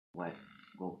what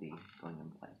will be going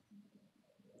in place.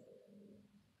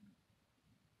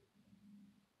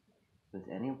 With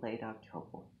any late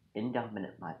October,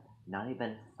 indefinite month, not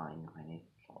even assigned financial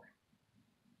charge.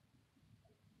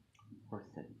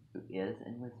 Person who is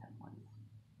in resemblance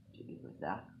to either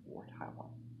Zach or Tyler,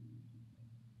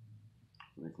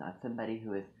 who is not somebody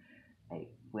who is a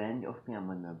friend or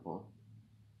family member,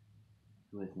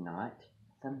 who is not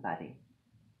somebody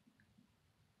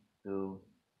who,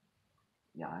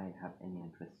 I have any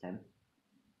interest in,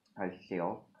 I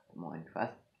share more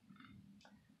interest.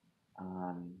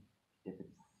 If it's,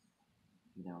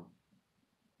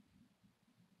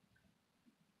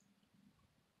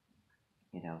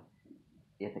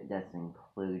 if it doesn't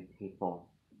include people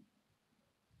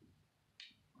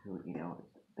who,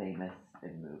 famous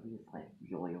in movies like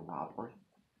Julia Roberts,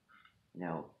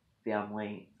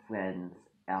 family, friends,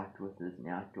 actresses and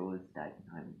actors that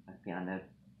I'm a fan of,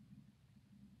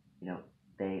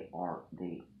 they are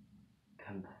the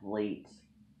complete,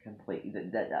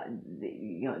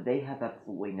 they have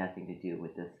absolutely nothing to do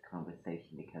with this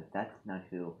conversation, because that's not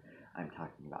who I'm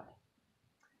talking about.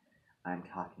 I'm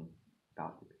talking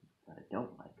about the people that I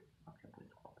don't like October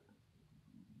 12th.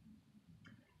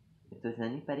 If there's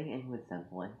anybody in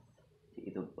resemblance to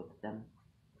either of them,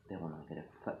 they will not get a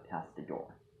foot past the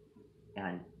door.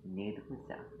 And neither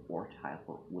Zach or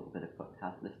Tyler will get a foot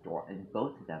past this door, and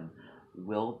both of them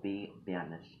will be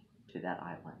banished to that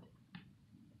island.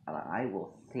 And I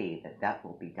will see that that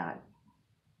will be done.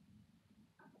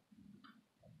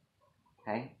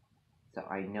 Okay? So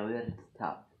I know that it's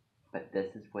tough, but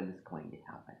this is what is going to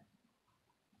happen.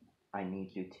 I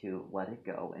need you to let it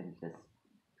go and just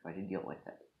try to deal with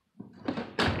it.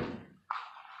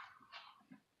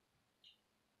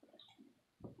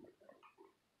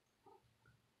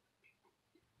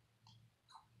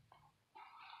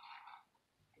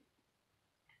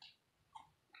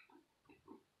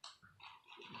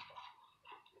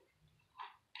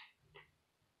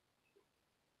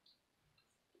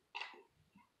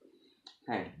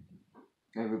 Hey,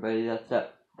 everybody, that's it.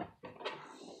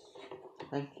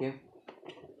 Thank you.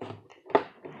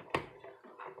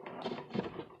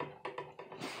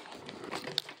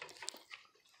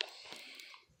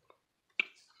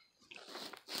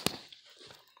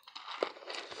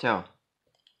 So,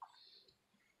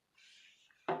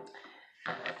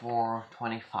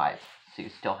 4:25. So you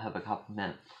still have a couple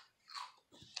minutes.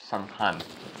 Sometime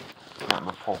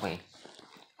before we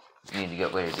need to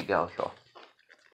get ready to go. So.